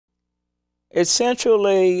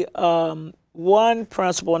essentially, one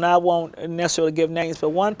principal, and I won't necessarily give names, but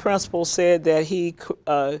one principal said that he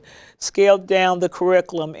scaled down the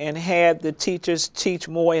curriculum and had the teachers teach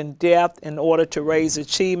more in depth in order to raise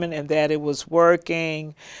achievement, and that it was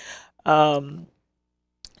working. Um,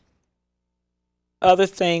 Other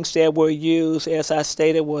things that were used, as I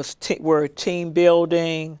stated, were team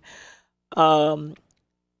building. Um,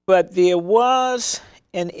 but there was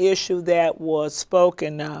an issue that was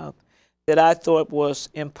spoken of that I thought was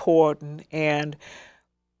important, and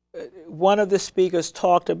one of the speakers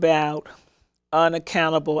talked about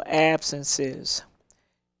unaccountable absences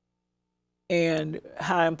and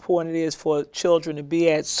how important it is for children to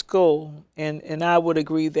be at school. And I would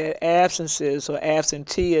agree that absences or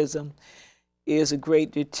absenteeism is a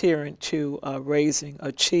great deterrent to raising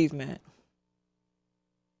achievement.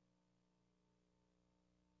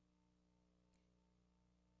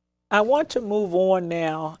 I want to move on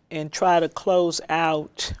now and try to close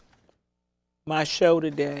out my show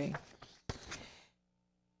today.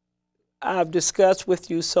 I've discussed with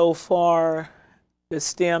you so far the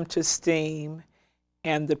STEM to STEAM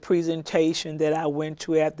and the presentation that I went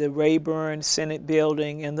to at the Rayburn Senate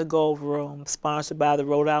Building in the Gold Room, sponsored by the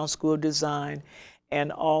Rhode Island School of Design,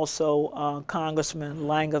 and also Congressman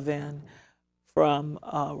Langevin from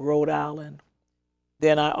Rhode Island.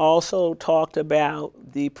 Then I also talked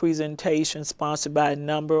about the presentation sponsored by a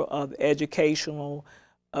number of educational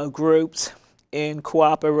groups in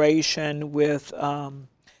cooperation with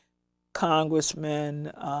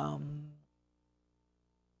Congressman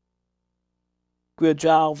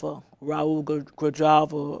Grijalva, Raul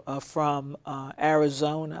Grijalva from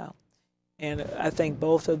Arizona. And I think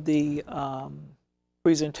both of the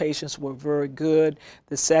presentations were very good.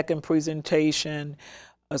 The second presentation,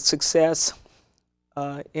 a success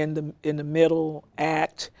in the middle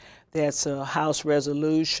act, that's a House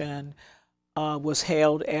resolution, was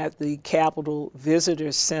held at the Capitol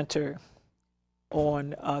Visitor Center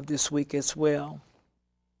on this week as well.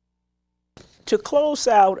 To close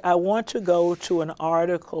out, I want to go to an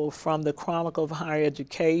article from the Chronicle of Higher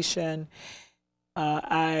Education.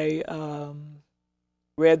 I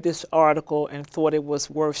read this article and thought it was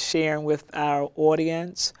worth sharing with our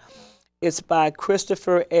audience. It's by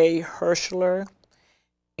Christopher A. Hirschler,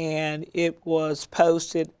 and it was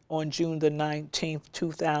posted on June the 19th,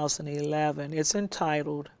 2011. It's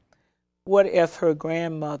entitled, "What If Her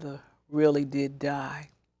Grandmother Really Did Die?"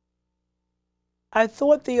 I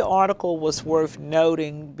thought the article was worth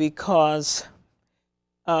noting because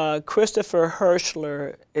Christopher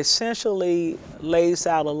Hirschler essentially lays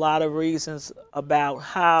out a lot of reasons about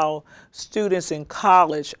how students in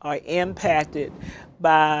college are impacted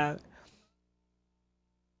by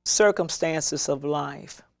circumstances of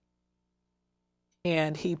life.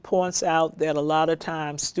 And he points out that a lot of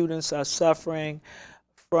times students are suffering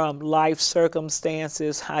from life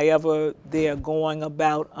circumstances, however they are going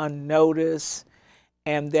about unnoticed,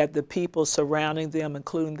 and that the people surrounding them,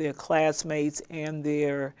 including their classmates and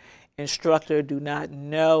their instructor, do not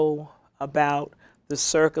know about the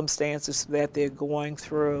circumstances that they're going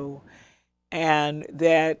through, and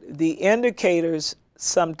that the indicators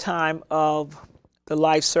sometime of the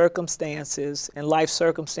life circumstances, and life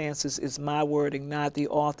circumstances is my wording, not the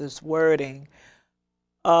author's wording,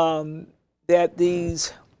 that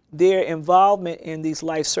their involvement in these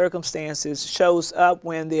life circumstances shows up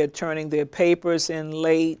when they're turning their papers in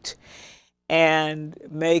late and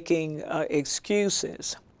making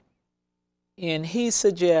excuses. And he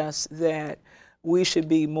suggests that we should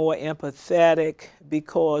be more empathetic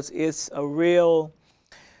because it's a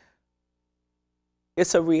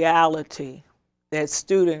reality that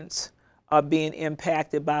students are being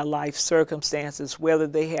impacted by life circumstances, whether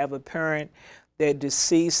they have a parent that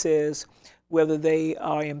deceases, whether they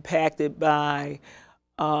are impacted by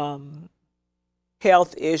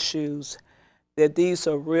health issues, that these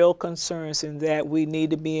are real concerns and that we need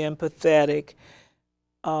to be empathetic.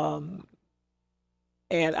 And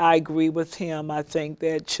I agree with him. I think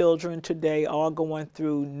that children today are going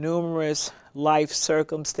through numerous life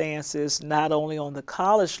circumstances, not only on the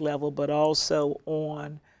college level, but also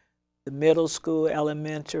on the middle school,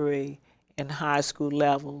 elementary, and high school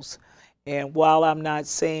levels. And while I'm not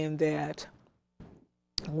saying that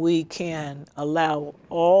we can allow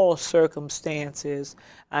all circumstances,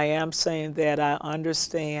 I am saying that I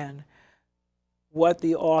understand what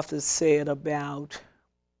the author said about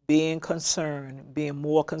being concerned, being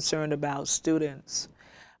more concerned about students.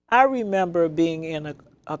 I remember being in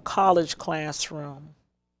a college classroom,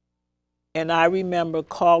 and I remember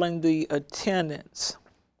calling the attendance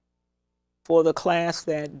for the class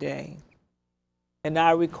that day, and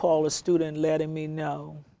I recall a student letting me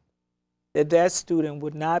know that that student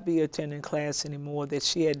would not be attending class anymore, that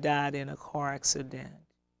she had died in a car accident.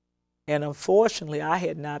 And unfortunately, I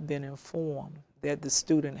had not been informed that the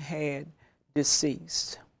student had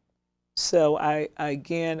deceased. So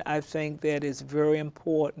again, I think that it's very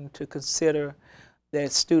important to consider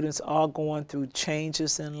that students are going through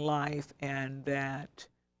changes in life, and that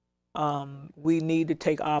we need to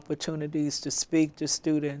take opportunities to speak to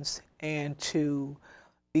students and to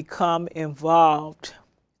become involved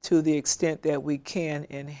to the extent that we can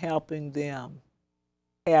in helping them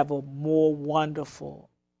have a more wonderful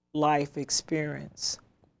life experience.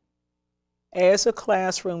 As a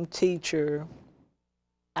classroom teacher,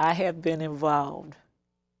 I have been involved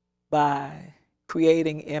by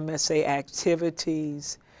creating MSA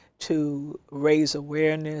activities to raise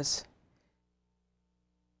awareness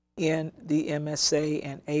in the MSA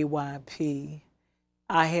and AYP.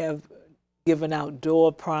 I have given out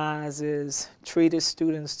door prizes, treated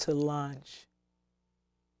students to lunch,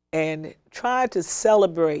 and tried to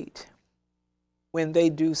celebrate when they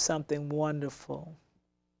do something wonderful.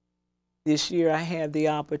 This year I had the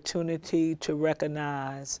opportunity to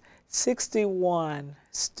recognize 61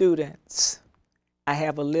 students. I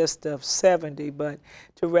have a list of 70, but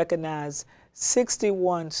to recognize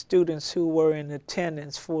 61 students who were in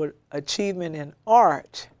attendance for achievement in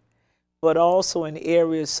art, but also in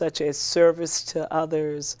areas such as service to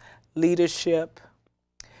others, leadership,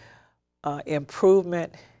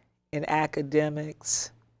 improvement in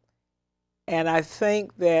academics. And I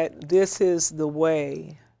think that this is the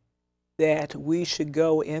way that we should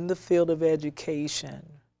go in the field of education,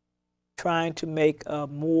 trying to make a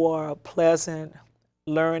more pleasant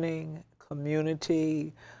learning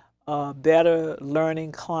community, a better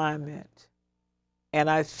learning climate. And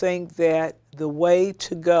I think that the way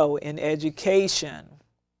to go in education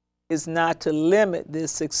is not to limit the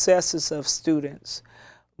successes of students,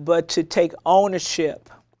 but to take ownership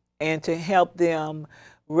and to help them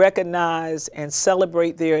recognize and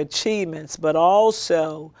celebrate their achievements, but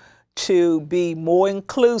also to be more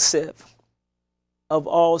inclusive of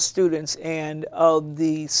all students and of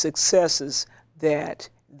the successes that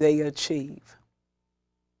they achieve.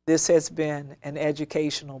 This has been an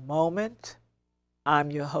educational moment.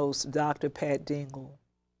 I'm your host, Dr. Pat Dingle.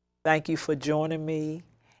 Thank you for joining me,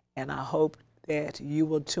 and I hope that you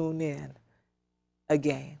will tune in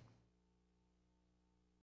again.